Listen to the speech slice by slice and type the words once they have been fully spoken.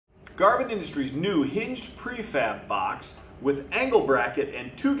Garvin Industries' new hinged prefab box with angle bracket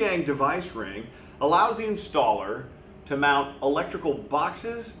and 2-gang device ring allows the installer to mount electrical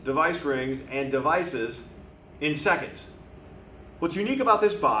boxes, device rings, and devices in seconds. What's unique about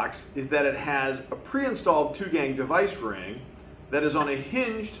this box is that it has a pre-installed 2-gang device ring that is on a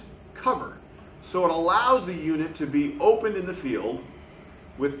hinged cover. So it allows the unit to be opened in the field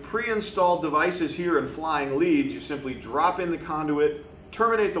with pre-installed devices here and flying leads. You simply drop in the conduit,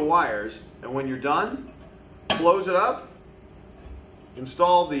 terminate the wires, and when you're done, close it up,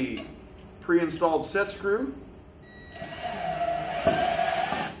 install the pre-installed set screw.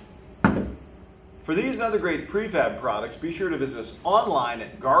 For these and other great prefab products, be sure to visit us online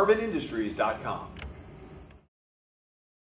at garvinindustries.com.